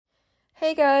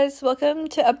Hey guys, welcome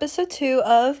to episode 2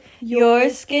 of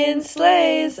Your Skin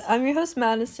Slays. I'm your host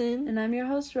Madison. And I'm your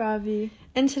host Ravi.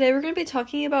 And today we're going to be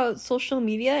talking about social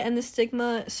media and the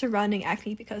stigma surrounding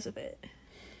acne because of it.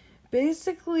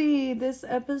 Basically, this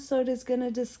episode is going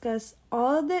to discuss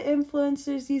all the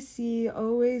influencers you see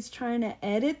always trying to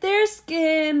edit their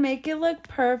skin, make it look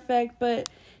perfect, but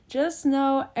just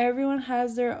know everyone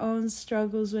has their own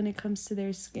struggles when it comes to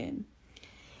their skin.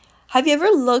 Have you ever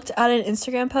looked at an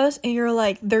Instagram post and you're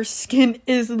like, their skin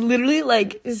is literally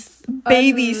like It's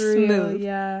baby unreal, smooth?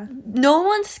 Yeah. No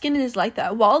one's skin is like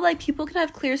that. While like people can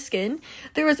have clear skin,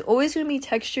 there is always going to be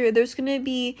texture. There's going to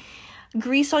be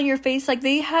grease on your face. Like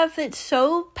they have it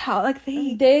so like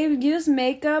they use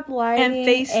makeup, lighting, and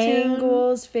face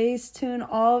angles, Facetune,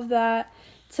 all of that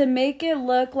to make it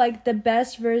look like the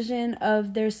best version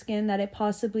of their skin that it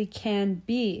possibly can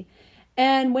be.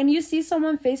 And when you see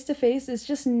someone face to face, it's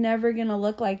just never going to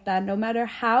look like that. No matter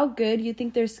how good you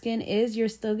think their skin is, you're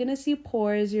still going to see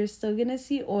pores, you're still going to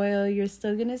see oil, you're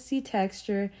still going to see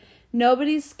texture.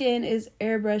 Nobody's skin is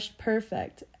airbrushed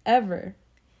perfect, ever.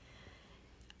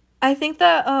 I think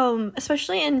that,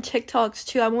 especially in TikToks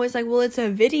too, I'm always like, well, it's a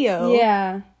video.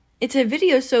 Yeah. It's a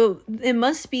video, so it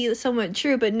must be somewhat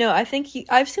true. But no, I think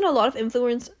I've seen a lot of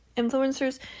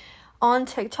influencers on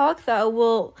TikTok that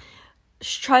will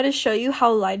try to show you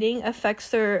how lighting affects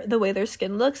the way their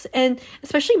skin looks, and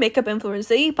especially makeup influencers,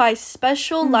 they buy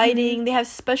special lighting, they have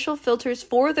special filters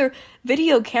for their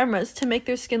video cameras to make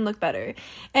their skin look better.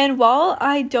 And while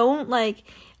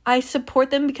I support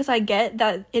them because I get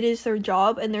that it is their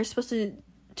job and they're supposed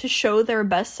to show their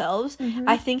best selves,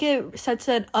 I think it sets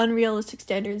an unrealistic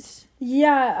standards.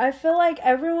 Yeah, I feel like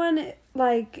everyone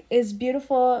is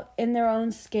beautiful in their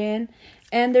own skin,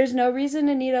 and there's no reason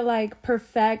to need to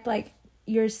perfect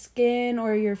your skin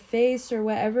or your face or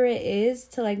whatever it is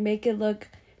to make it look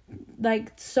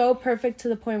so perfect to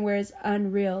the point where it's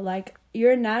unreal.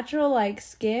 Your natural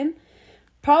skin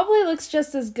probably looks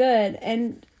just as good,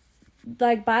 and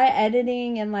by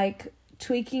editing and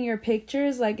tweaking your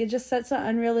pictures, it just sets an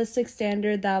unrealistic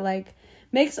standard that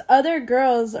makes other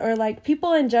girls or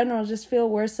people in general just feel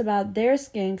worse about their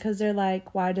skin because they're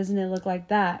like, why doesn't it look like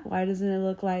that? Why doesn't it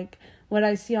look like what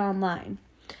I see online?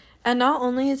 And not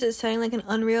only is it setting an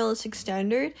unrealistic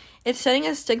standard, it's setting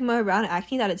a stigma around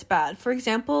acne that it's bad. For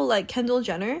example, Kendall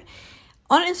Jenner,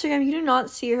 on Instagram, you do not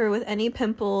see her with any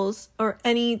pimples or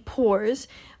any pores,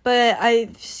 but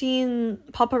I've seen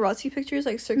paparazzi pictures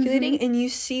circulating, and you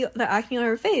see the acne on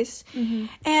her face.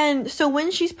 And so when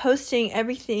she's posting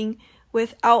everything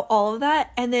without all of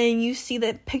that, and then you see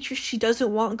the pictures she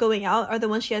doesn't want going out are the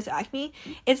ones she has acne,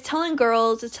 it's telling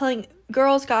girls,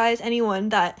 guys, anyone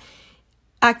that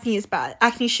acne is bad.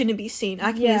 Acne shouldn't be seen.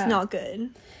 Acne is not good.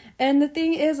 And the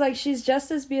thing is, she's just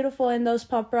as beautiful in those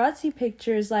paparazzi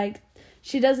pictures.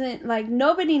 She doesn't,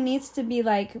 nobody needs to be,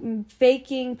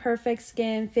 faking perfect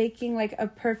skin, faking, a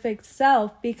perfect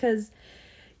self, because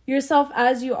yourself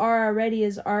as you are already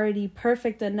is already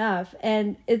perfect enough.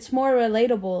 And it's more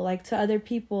relatable, to other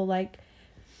people.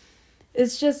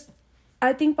 It's just,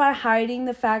 I think by hiding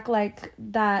the fact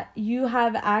that you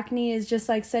have acne is just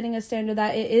setting a standard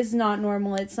that it is not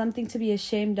normal. It's something to be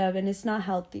ashamed of, and it's not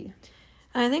healthy.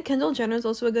 And I think Kendall Jenner is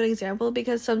also a good example,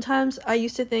 because sometimes I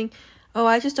used to think, oh,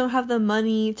 I just don't have the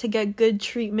money to get good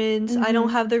treatments. I don't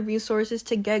have the resources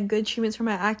to get good treatments for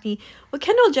my acne. Well,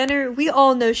 Kendall Jenner, we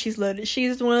all know she's loaded.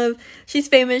 She's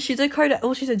famous. She's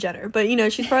she's a Jenner, but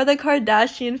she's part of the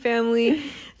Kardashian family.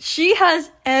 She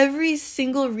has every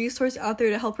single resource out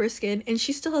there to help her skin, and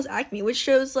she still has acne, which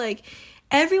shows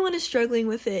everyone is struggling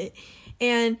with it.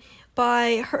 And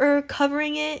by her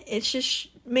covering it, it's just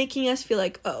making us feel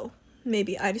oh,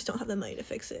 maybe I just don't have the money to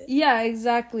fix it. Yeah,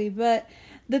 exactly. But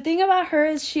the thing about her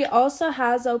is she also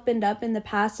has opened up in the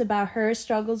past about her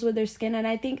struggles with her skin. And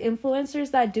I think influencers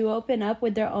that do open up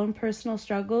with their own personal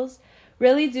struggles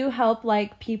really do help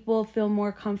people feel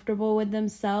more comfortable with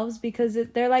themselves, because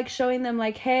they're showing them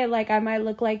hey, I might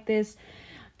look like this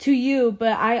to you,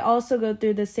 but I also go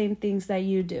through the same things that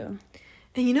you do.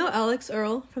 And Alex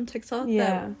Earl from TikTok?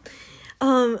 Yeah.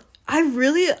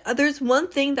 There's one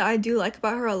thing that I do like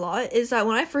about her a lot, is that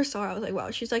when I first saw her, I was like,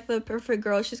 wow, she's the perfect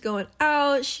girl. She's going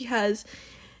out, she's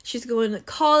going to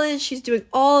college, she's doing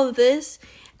all of this.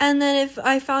 And then if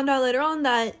I found out later on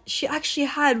that she actually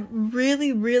had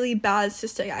really, really bad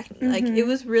cystic acne, it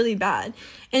was really bad.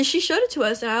 And she showed it to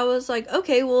us, and I was like,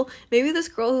 okay, well, maybe this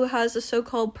girl who has a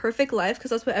so-called perfect life, because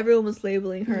that's what everyone was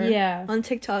labeling her on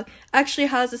TikTok, actually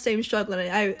has the same struggle,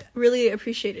 and I really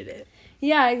appreciated it.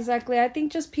 Yeah, exactly. I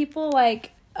think just people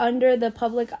under the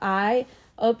public eye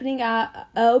opening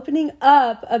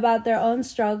up about their own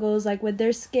struggles with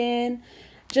their skin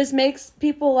just makes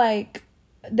people like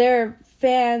their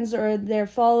fans or their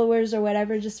followers or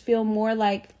whatever just feel more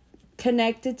like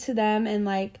connected to them, and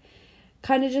like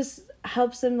kind of just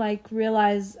helps them like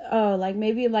realize, oh, like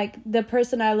maybe like the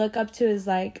person I look up to is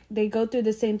like they go through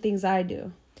the same things I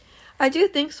do. I do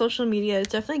think social media is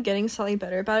definitely getting slightly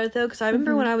better about it though, because I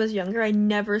remember when I was younger, I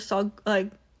never saw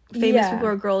like famous people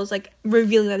or girls like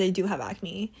revealing that they do have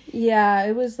acne. Yeah,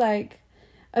 it was like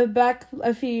back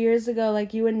a few years ago,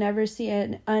 like you would never see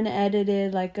an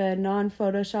unedited, like a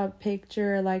non-Photoshop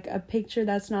picture, like a picture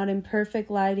that's not in perfect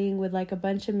lighting with like a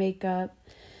bunch of makeup.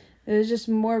 It was just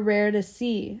more rare to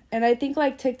see. And I think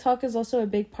like TikTok is also a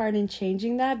big part in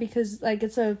changing that, because like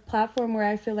it's a platform where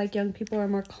I feel like young people are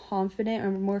more confident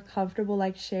or more comfortable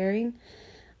like sharing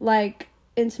like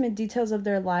intimate details of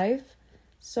their life.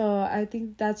 So I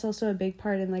think that's also a big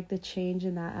part in like the change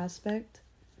in that aspect.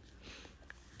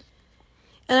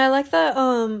 And I like that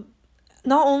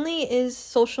not only is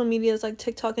social medias like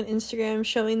TikTok and Instagram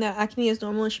showing that acne is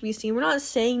normal and should be seen, we're not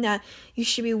saying that you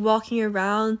should be walking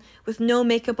around with no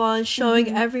makeup on, showing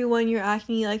everyone your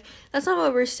acne. Like, that's not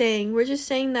what we're saying. We're just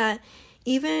saying that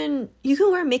even you can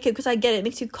wear makeup, because I get it, it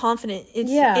makes you confident.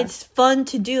 It's fun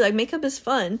to do. Like, makeup is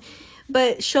fun.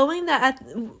 But showing that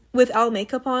without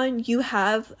makeup on, you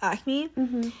have acne,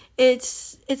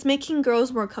 it's making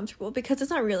girls more comfortable, because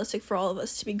it's not realistic for all of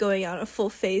us to be going out a full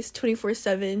face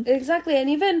 24/7. Exactly. And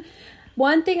even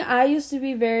one thing I used to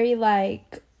be very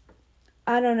like,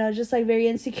 I don't know, just like very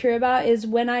insecure about is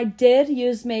when I did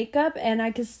use makeup and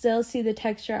I could still see the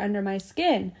texture under my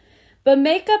skin. But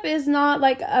makeup is not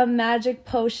like a magic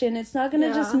potion. It's not going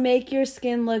to just make your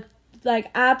skin look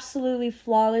like absolutely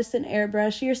flawless and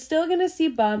airbrush. You're still gonna see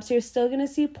bumps, you're still gonna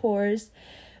see pores,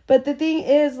 but the thing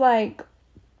is, like,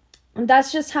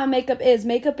 that's just how makeup is.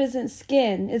 Makeup isn't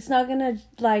skin. It's not gonna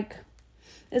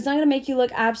make you look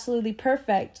absolutely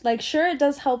perfect. Like, sure, it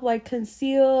does help like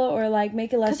conceal or like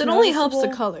make it less noticeable. Because it only helps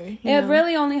the color. It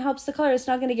really only helps the color. It's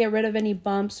not gonna get rid of any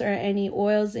bumps or any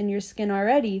oils in your skin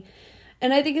already.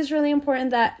 And I think it's really important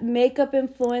that makeup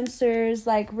influencers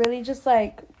like really just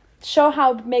like show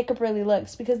how makeup really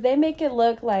looks, because they make it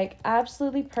look like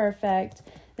absolutely perfect.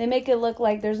 They make it look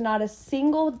like there's not a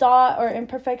single dot or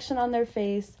imperfection on their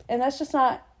face, and that's just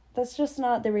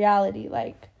not the reality.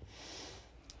 Like,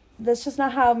 that's just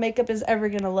not how makeup is ever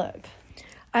gonna look.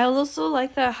 I also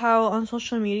like that how on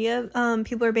social media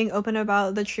people are being open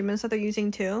about the treatments that they're using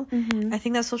too. I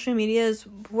think that social media is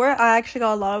where I actually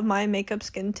got a lot of my makeup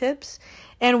skin tips.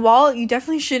 And while you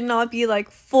definitely should not be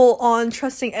like full on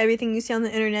trusting everything you see on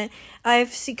the internet,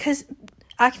 I've seen, because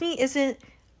acne isn't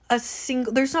a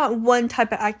single, there's not one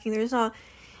type of acne, there's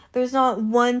not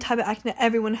one type of acne that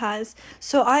everyone has.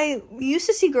 So I used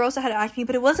to see girls that had acne,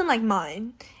 but it wasn't like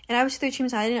mine. And I would see their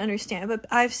treatments I didn't understand. But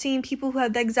I've seen people who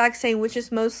have the exact same, which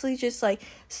is mostly just like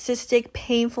cystic,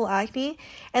 painful acne.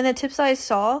 And the tips I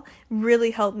saw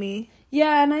really helped me.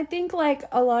 Yeah, and I think like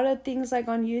a lot of things like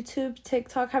on YouTube,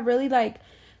 TikTok have really like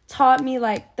taught me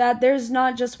like that there's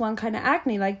not just one kind of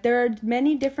acne. Like, there are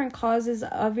many different causes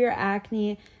of your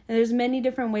acne, and there's many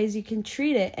different ways you can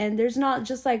treat it. And there's not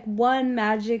just like one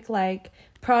magic like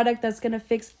product that's gonna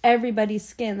fix everybody's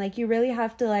skin. Like, you really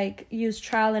have to like use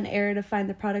trial and error to find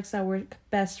the products that work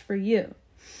best for you.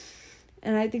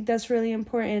 And I think that's really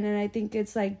important, and I think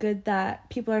it's like good that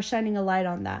people are shining a light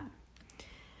on that.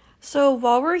 So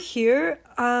while we're here,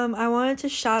 I wanted to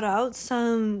shout out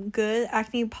some good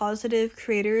acne positive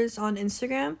creators on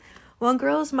Instagram. One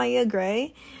girl is Maya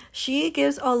Gray. She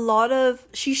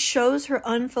shows her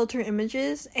unfiltered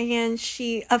images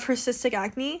of her cystic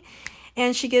acne,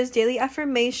 and she gives daily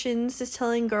affirmations, just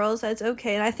telling girls that it's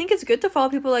okay. And I think it's good to follow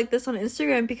people like this on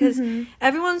Instagram, because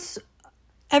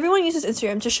everyone uses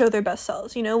Instagram to show their best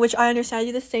selves, you know, which I understand. I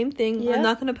do the same thing. Yeah. I'm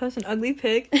not going to post an ugly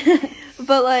pic.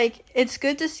 But, like, it's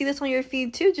good to see this on your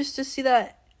feed, too, just to see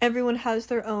that everyone has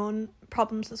their own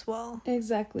problems as well.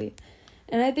 Exactly.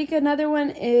 And I think another one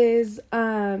is,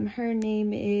 her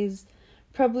name is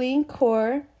Prableen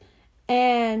Kaur.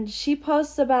 And she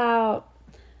posts about,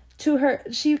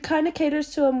 she kind of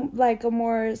caters to, a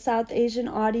more South Asian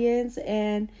audience,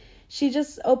 and she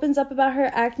just opens up about her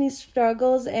acne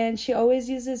struggles, and she always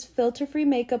uses filter-free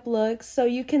makeup looks, so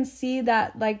you can see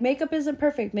that, like, makeup isn't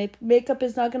perfect. Makeup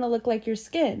is not going to look like your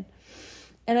skin.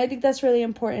 And I think that's really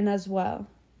important as well.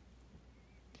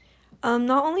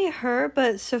 Not only her,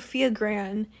 but Sophia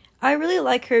Gran. I really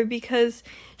like her because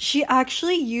she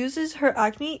actually uses her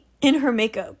acne in her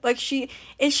makeup. Like, she's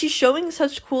showing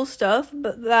such cool stuff,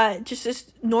 but that just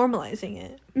is normalizing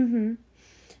it. And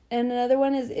another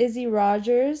one is Izzy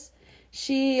Rogers.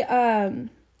 She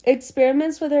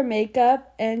experiments with her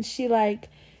makeup, and she like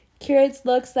curates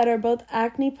looks that are both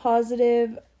acne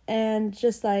positive and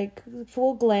just like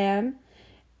full glam.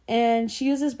 And she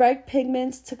uses bright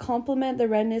pigments to complement the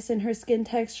redness in her skin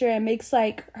texture and makes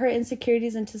like her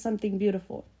insecurities into something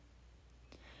beautiful.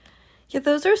 Yeah,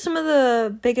 those are some of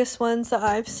the biggest ones that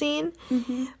I've seen.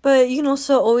 But you can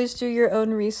also always do your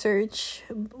own research.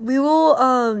 We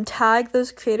will tag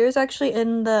those creators actually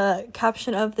in the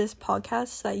caption of this podcast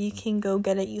so that you can go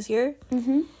get it easier.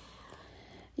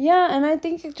 Yeah, and I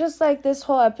think just like this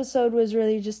whole episode was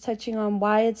really just touching on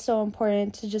why it's so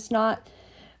important to just not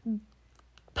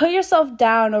put yourself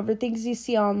down over things you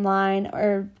see online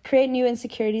or create new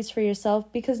insecurities for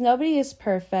yourself, because nobody is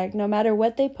perfect no matter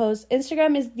what they post.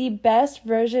 Instagram is the best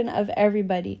version of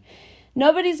everybody.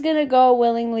 Nobody's gonna go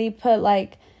willingly put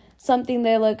like something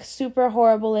they look super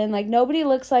horrible in. Like nobody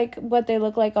looks like what they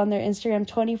look like on their Instagram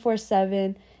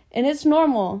 24/7, and it's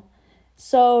normal.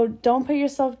 So don't put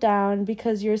yourself down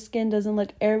because your skin doesn't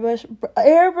look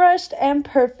airbrushed and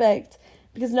perfect,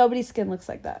 because nobody's skin looks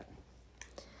like that.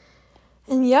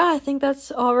 And yeah, I think that's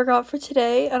all we got for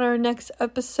today. On our next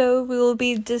episode, we will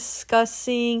be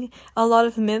discussing a lot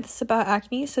of myths about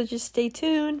acne, so just stay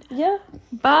tuned. Yeah.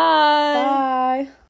 Bye. Bye.